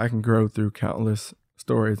I can grow through countless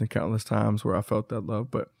stories and countless times where I felt that love,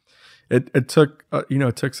 but it took,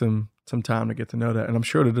 it took some time to get to know that. And I'm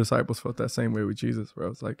sure the disciples felt that same way with Jesus, where it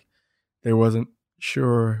was like, they wasn't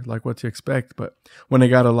sure like what to expect, but when they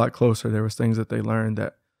got a lot closer, there was things that they learned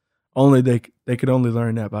that only they could only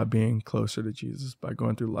learn that by being closer to Jesus, by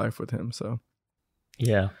going through life with him. So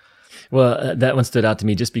yeah, well, that one stood out to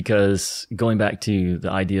me just because going back to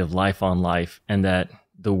the idea of life on life, and that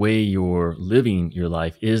the way you're living your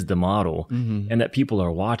life is the model, and that people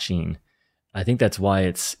are watching. I think that's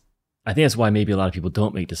why maybe a lot of people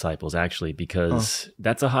don't make disciples, actually, because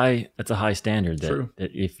that's a high standard that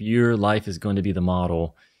if your life is going to be the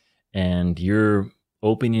model and you're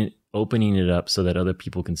opening it up so that other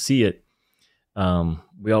people can see it.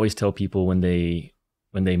 We always tell people when they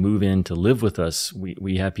move in to live with us,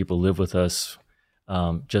 we have people live with us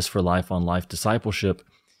just for life on life discipleship.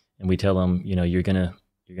 And we tell them, you're going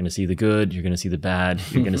to see the good, you're going to see the bad,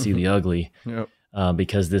 you're going to see the ugly. Yep.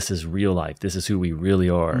 Because this is real life. This is who we really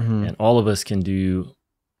are. And all of us can do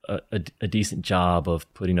a decent job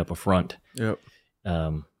of putting up a front. Yep.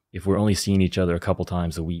 If we're only seeing each other a couple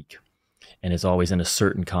times a week and it's always in a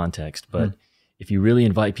certain context. But if you really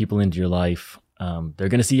invite people into your life, they're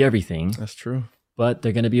going to see everything. That's true. But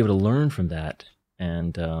they're going to be able to learn from that.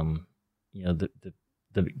 And,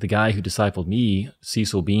 the guy who discipled me,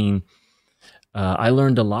 Cecil Bean, I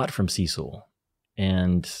learned a lot from Cecil.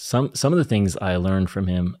 And some of the things I learned from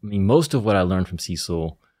him, most of what I learned from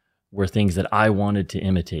Cecil were things that I wanted to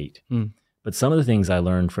imitate. But some of the things I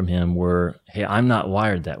learned from him were, hey, I'm not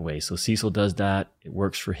wired that way. So Cecil does that. It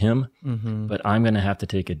works for him, but I'm going to have to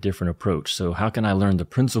take a different approach. So how can I learn the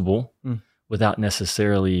principle without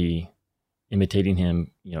necessarily imitating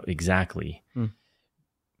him, exactly?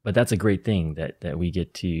 But that's a great thing that we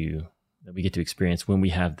get to experience when we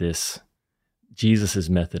have this Jesus's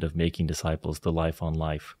method of making disciples, the life on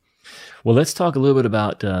life. Well, let's talk a little bit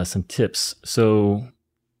about some tips. So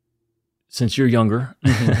since you're younger,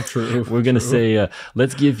 we're going to say,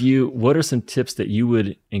 let's give you, what are some tips that you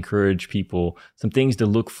would encourage people, some things to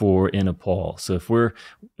look for in a Paul? So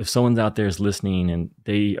if someone's out there is listening and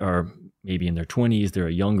they are maybe in their 20s, they're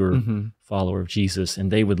a younger follower of Jesus, and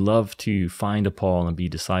they would love to find a Paul and be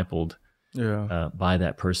discipled by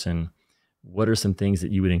that person, what are some things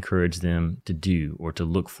that you would encourage them to do or to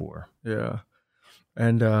look for? Yeah.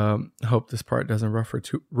 And I hope this part doesn't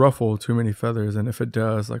ruffle too many feathers. And if it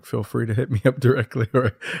does, like, feel free to hit me up directly.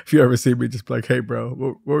 Or if you ever see me, just be like, hey, bro,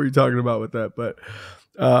 what were you talking about with that? But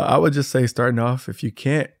I would just say, starting off, if you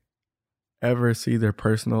can't ever see their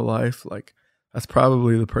personal life, like, that's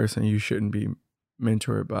probably the person you shouldn't be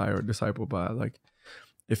mentored by or discipled by. Like,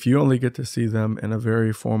 if you only get to see them in a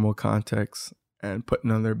very formal context and putting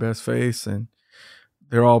on their best face and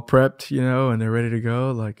they're all prepped, and they're ready to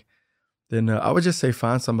go, like, then I would just say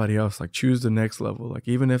find somebody else, like, choose the next level. Like,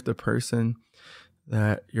 even if the person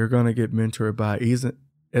that you're going to get mentored by isn't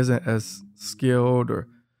as skilled or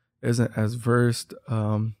isn't as versed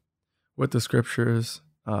with the scriptures,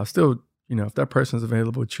 still, if that person is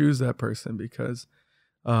available, choose that person, because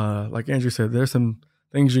like Andrew said, there's some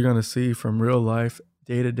things you're going to see from real life,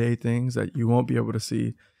 day-to-day things that you won't be able to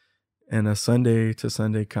see in a Sunday to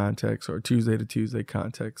Sunday context or Tuesday to Tuesday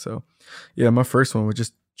context. So yeah, my first one would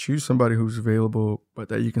just choose somebody who's available, but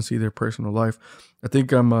that you can see their personal life. I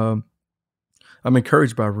think I'm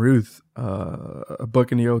encouraged by Ruth, a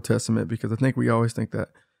book in the Old Testament, because I think we always think that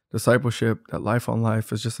discipleship, that life on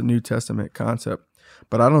life, is just a New Testament concept,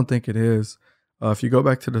 but I don't think it is. If you go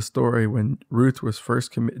back to the story when Ruth was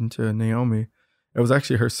first committing to Naomi, it was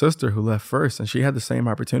actually her sister who left first, and she had the same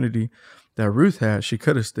opportunity that Ruth had. She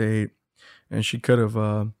could have stayed, and she could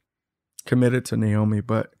have committed to Naomi,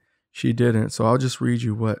 but she didn't. So I'll just read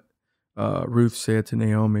you what Ruth said to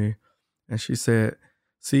Naomi, and she said,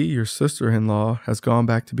 "See, your sister-in-law has gone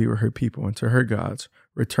back to be with her people and to her gods.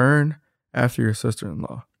 Return after your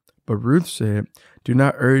sister-in-law." But Ruth said, "Do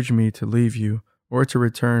not urge me to leave you or to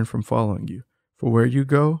return from following you. For where you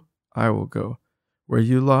go, I will go. Where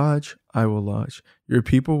you lodge, I will lodge. Your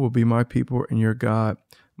people will be my people and your God,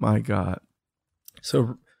 my God."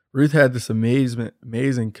 So Ruth had this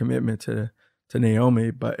amazing commitment to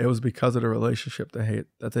Naomi, but it was because of the relationship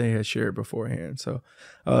that they had shared beforehand. So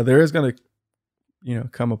there is going to,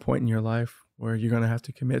 come a point in your life where you're going to have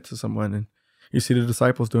to commit to someone. And you see the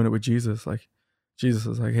disciples doing it with Jesus. Like Jesus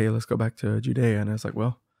is like, "Hey, let's go back to Judea." And it's like,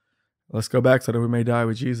 well, let's go back so that we may die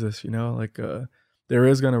with Jesus. There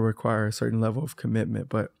is going to require a certain level of commitment.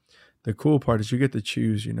 But the cool part is you get to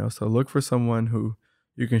choose, So look for someone who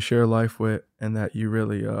you can share life with and that you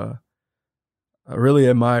really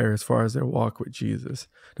admire as far as their walk with Jesus.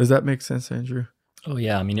 Does that make sense, Andrew? Oh,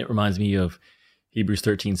 yeah. I mean, it reminds me of Hebrews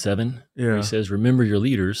 13:7, where Yeah. he says, "Remember your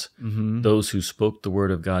leaders, Mm-hmm. those who spoke the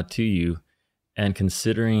word of God to you, and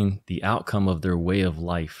considering the outcome of their way of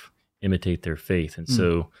life, imitate their faith." And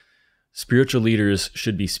so spiritual leaders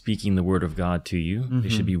should be speaking the word of God to you. They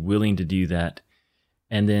should be willing to do that.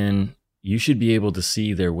 And then you should be able to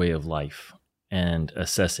see their way of life and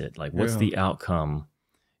assess it. Like, what's the outcome?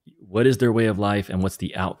 What is their way of life, and what's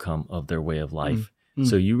the outcome of their way of life?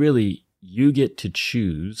 So you get to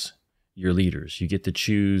choose your leaders. You get to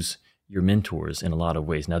choose your mentors in a lot of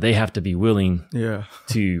ways. Now, they have to be willing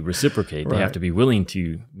to reciprocate. They have to be willing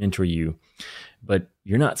to mentor you, but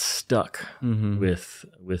you're not stuck with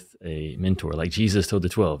a mentor. Like Jesus told the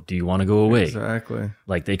 12, "Do you want to go away?" Exactly.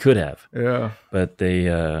 Like they could have, Yeah. but they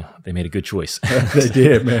made a good choice. They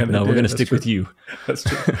did, man. No, we're going to stick with you. That's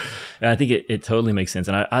true. And I think it totally makes sense.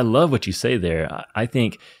 And I love what you say there. I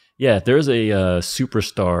think, if there's a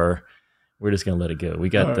superstar, we're just going to let it go. We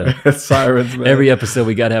got sirens, man. every episode.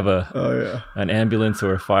 We got to have an ambulance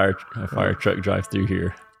or a fire truck drive through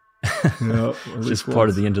here. No, It's just part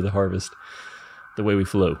of the end of the harvest, the way we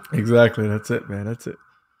flow. Exactly. That's it, man. That's it.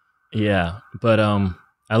 Yeah. But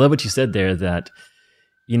I love what you said there, that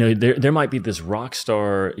there might be this rock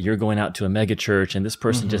star. You're going out to a mega church, and this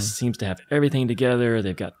person just seems to have everything together.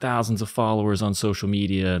 They've got thousands of followers on social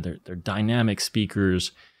media. They're dynamic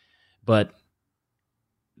speakers, but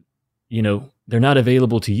they're not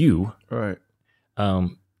available to you. Right.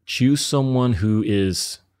 Choose someone who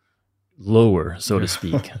is lower, so to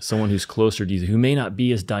speak, someone who's closer to you, who may not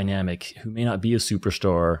be as dynamic, who may not be a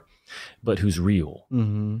superstar, but who's real.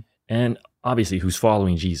 And obviously who's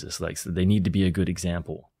following Jesus. Like, so they need to be a good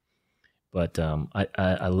example. But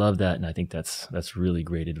I love that, and I think that's really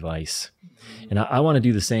great advice. And I want to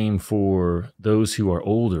do the same for those who are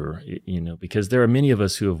older, because there are many of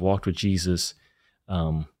us who have walked with Jesus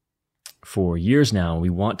for years now.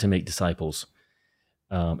 We want to make disciples.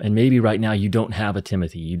 And maybe right now you don't have a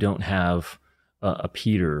Timothy, you don't have a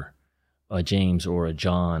Peter, a James, or a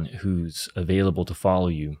John who's available to follow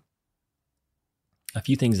you. A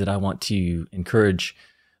few things that I want to encourage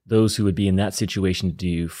those who would be in that situation to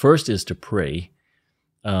do. First is to pray.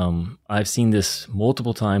 I've seen this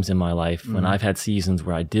multiple times in my life when I've had seasons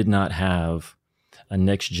where I did not have a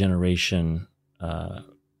next generation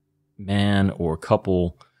man or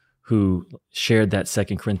couple who shared that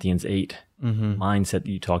 2 Corinthians 8 mindset that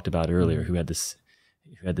you talked about earlier, who had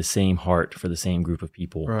the same heart for the same group of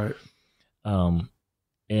people. Right.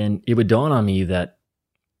 And it would dawn on me that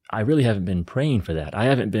I really haven't been praying for that. I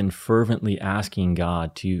haven't been fervently asking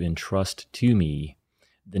God to entrust to me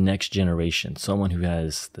the next generation, someone who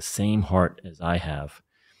has the same heart as I have.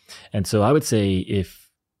 And so I would say if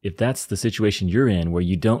that's the situation you're in, where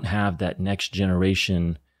you don't have that next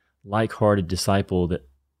generation like-hearted disciple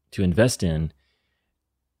to invest in,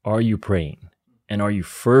 are you praying? And are you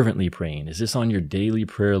fervently praying? Is this on your daily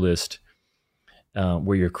prayer list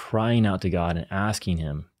where you're crying out to God and asking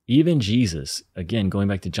him? Even Jesus, again, going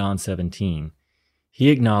back to John 17, he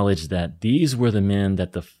acknowledged that these were the men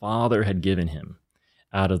that the Father had given him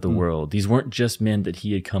out of the world. These weren't just men that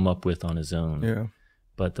he had come up with on his own,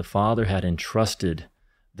 but the Father had entrusted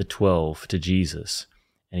the 12 to Jesus.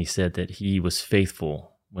 And he said that he was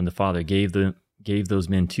faithful. When the Father gave those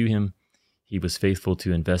men to him, he was faithful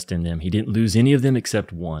to invest in them. He didn't lose any of them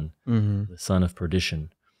except one, the son of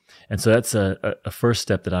perdition. And so that's a first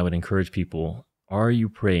step that I would encourage people. Are you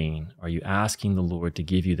praying? Are you asking the Lord to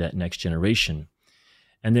give you that next generation?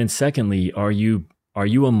 And then secondly, are you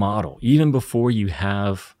a model? Even before you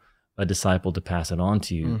have a disciple to pass it on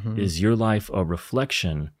to, is your life a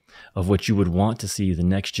reflection of what you would want to see the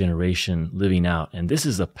next generation living out? And this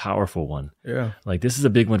is a powerful one. Yeah. Like, this is a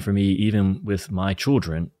big one for me, even with my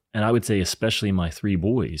children. And I would say especially my 3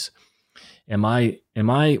 boys. Am I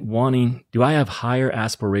wanting, do I have higher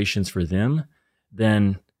aspirations for them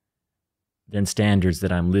than standards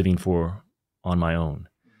that I'm living for on my own?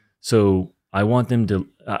 So I want them to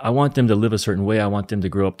live a certain way. I want them to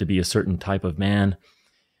grow up to be a certain type of man.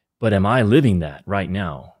 But am I living that right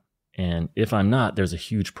now? And if I'm not, there's a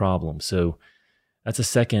huge problem. So that's a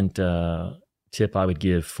second tip I would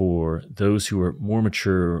give for those who are more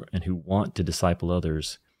mature and who want to disciple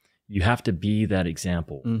others. You have to be that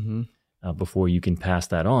example before you can pass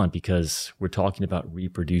that on, because we're talking about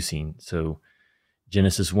reproducing. So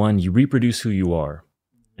Genesis 1, you reproduce who you are.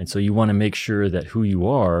 And so you want to make sure that who you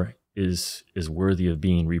are is worthy of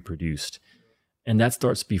being reproduced. And that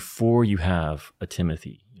starts before you have a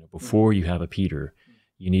Timothy, before you have a Peter.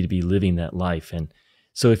 You need to be living that life. And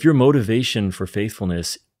so if your motivation for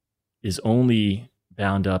faithfulness is only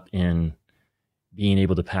bound up in being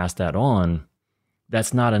able to pass that on,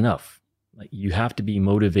 that's not enough. Like, you have to be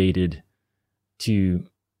motivated to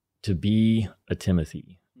be a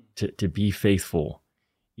Timothy, to be faithful,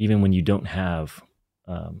 even when you don't have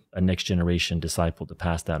a next generation disciple to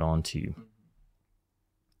pass that on to.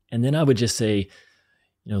 And then I would just say,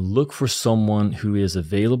 look for someone who is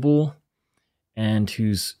available and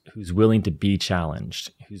who's willing to be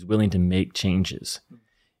challenged, who's willing to make changes.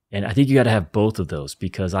 And I think you got to have both of those,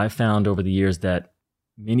 because I've found over the years that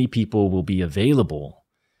many people will be available.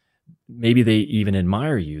 Maybe they even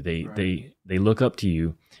admire you. They look up to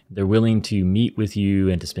you. They're willing to meet with you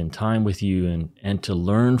and to spend time with you and to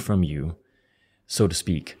learn from you, so to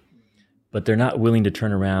speak. But they're not willing to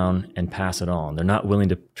turn around and pass it on. They're not willing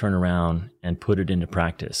to turn around and put it into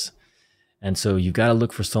practice. And so you've got to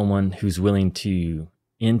look for someone who's willing to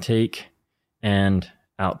intake and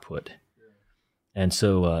output. And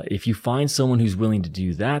so if you find someone who's willing to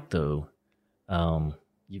do that, though,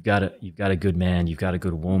 you've got a good man, you've got a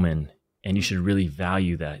good woman, and you should really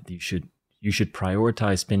value that. You should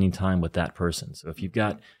prioritize spending time with that person. So if you've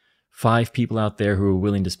got 5 people out there who are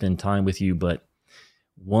willing to spend time with you, but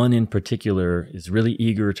one in particular is really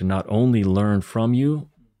eager to not only learn from you,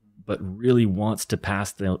 but really wants to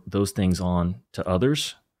pass those things on to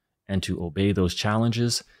others and to obey those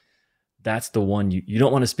challenges, that's the one you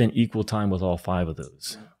don't want to spend equal time with all 5 of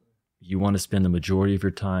those. You want to spend the majority of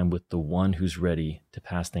your time with the one who's ready to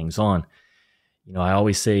pass things on. I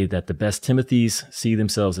always say that the best Timothys see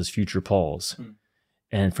themselves as future Pauls.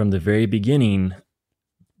 And from the very beginning,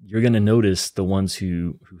 you're going to notice the ones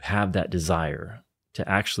who have that desire to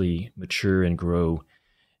actually mature and grow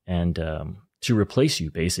and to replace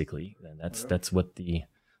you, basically. And that's what the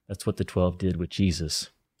 12 did with Jesus.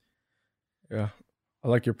 Yeah, I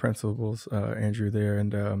like your principles, Andrew, there,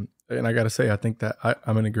 and I got to say, I think that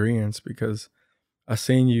I'm in agreement, because I've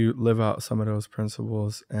seen you live out some of those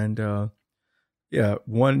principles, and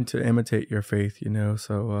one, to imitate your faith.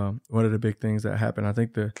 So one of the big things that happened, I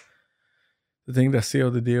think the thing that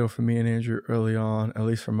sealed the deal for me and Andrew early on, at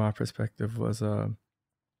least from my perspective, was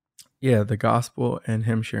the gospel and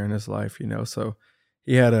him sharing his life. So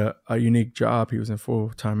he had a unique job. He was in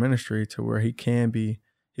full-time ministry to where he could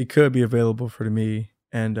be available for me.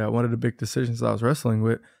 And one of the big decisions I was wrestling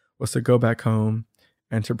with was to go back home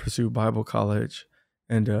and to pursue Bible college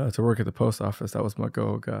and to work at the post office. That was my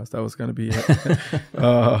goal, guys. That was going to be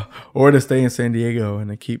it. Or to stay in San Diego and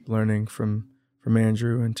to keep learning from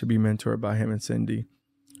Andrew and to be mentored by him and Cindy.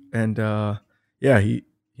 And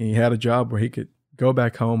he had a job where he could go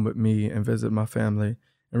back home with me and visit my family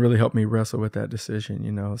and really help me wrestle with that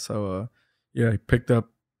decision, So, he picked up,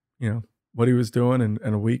 what he was doing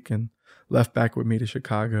in a week and left back with me to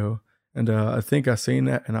Chicago. And I think I seen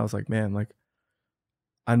that, and I was like, man, like,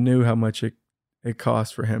 I knew how much it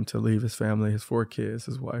cost for him to leave his family, his 4 kids,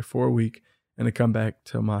 his wife, for a week, and to come back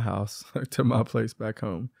to my house, to my place back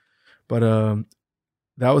home. But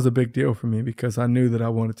that was a big deal for me, because I knew that I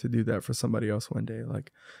wanted to do that for somebody else one day.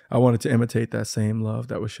 Like, I wanted to imitate that same love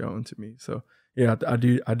that was shown to me. So yeah, I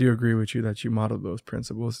do agree with you that you modeled those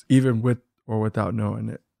principles, even with or without knowing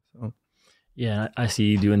it. So yeah, I see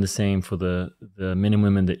you doing the same for the men and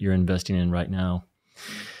women that you're investing in right now.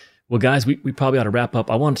 Well, guys, we probably ought to wrap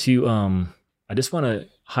up. I just want to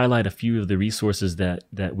highlight a few of the resources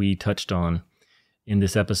that we touched on in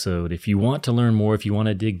this episode. If you want to learn more, if you want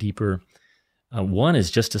to dig deeper, one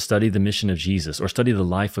is just to study the mission of Jesus, or study the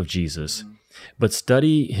life of Jesus, but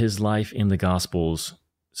study his life in the Gospels,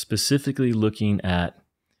 specifically looking at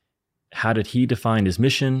how did he define his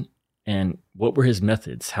mission and what were his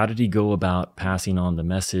methods? How did he go about passing on the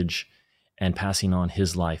message and passing on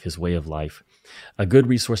his life, his way of life? A good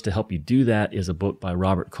resource to help you do that is a book by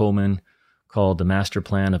Robert Coleman called The Master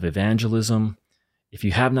Plan of Evangelism. If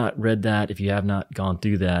you have not read that, if you have not gone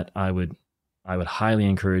through that, I would I would highly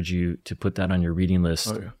encourage you to put that on your reading list.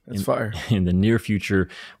 Oh, yeah. It's fire. In the near future.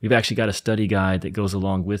 We've actually got a study guide that goes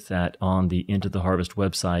along with that on the Into the Harvest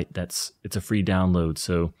website. It's a free download.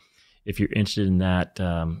 So if you're interested in that,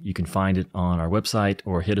 you can find it on our website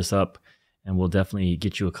or hit us up, and we'll definitely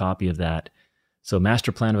get you a copy of that. So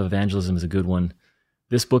Master Plan of Evangelism is a good one.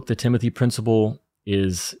 This book, The Timothy Principle,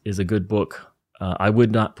 is a good book. I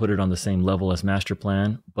would not put it on the same level as Master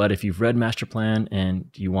Plan, but if you've read Master Plan and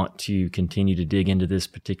you want to continue to dig into this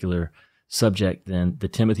particular subject, then The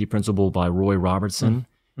Timothy Principle by Roy Robertson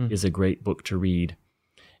is a great book to read.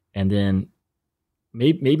 And then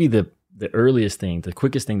maybe the earliest thing, the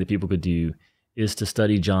quickest thing that people could do is to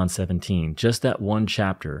study John 17, just that one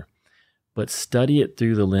chapter, but study it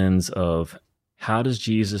through the lens of how does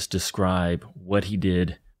Jesus describe what he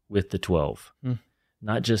did with the 12?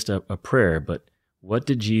 Not just a prayer, but what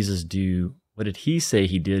did Jesus do? What did he say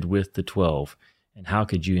he did with the 12? And how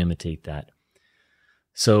could you imitate that?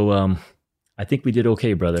 So I think we did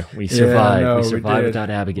okay, brother. We survived. We survived without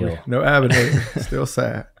Abigail. No Abigail. Still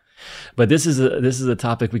sad. But this is a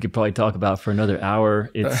topic we could probably talk about for another hour.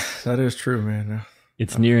 That is true, man.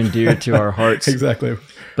 It's near and dear to our hearts. Exactly.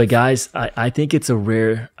 But guys, I think it's a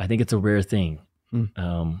rare thing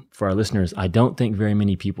for our listeners. I don't think very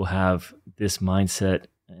many people have this mindset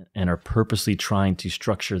and are purposely trying to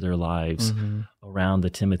structure their lives around the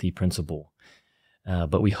Timothy Principle.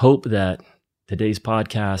 But we hope that today's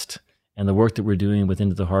podcast and the work that we're doing with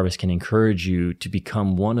Into the Harvest can encourage you to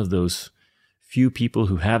become one of those few people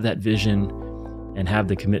who have that vision and have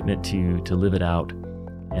the commitment to live it out.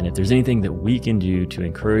 And if there's anything that we can do to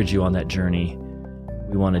encourage you on that journey,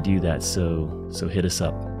 we want to do that. So hit us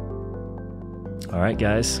up. All right,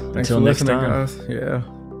 guys. Thanks Until for next listening, time. guys. Yeah.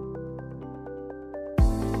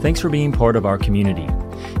 Thanks for being part of our community.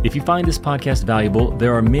 If you find this podcast valuable,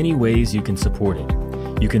 there are many ways you can support it.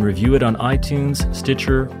 You can review it on iTunes,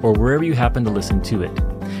 Stitcher, or wherever you happen to listen to it.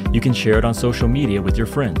 You can share it on social media with your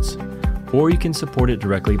friends. Or you can support it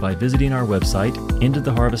directly by visiting our website,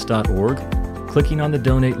 intotheharvest.org, clicking on the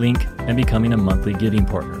donate link, and becoming a monthly giving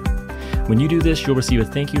partner. When you do this, you'll receive a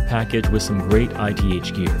thank you package with some great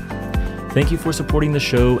ITH gear. Thank you for supporting the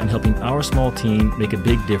show and helping our small team make a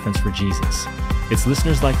big difference for Jesus. It's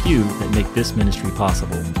listeners like you that make this ministry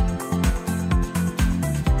possible.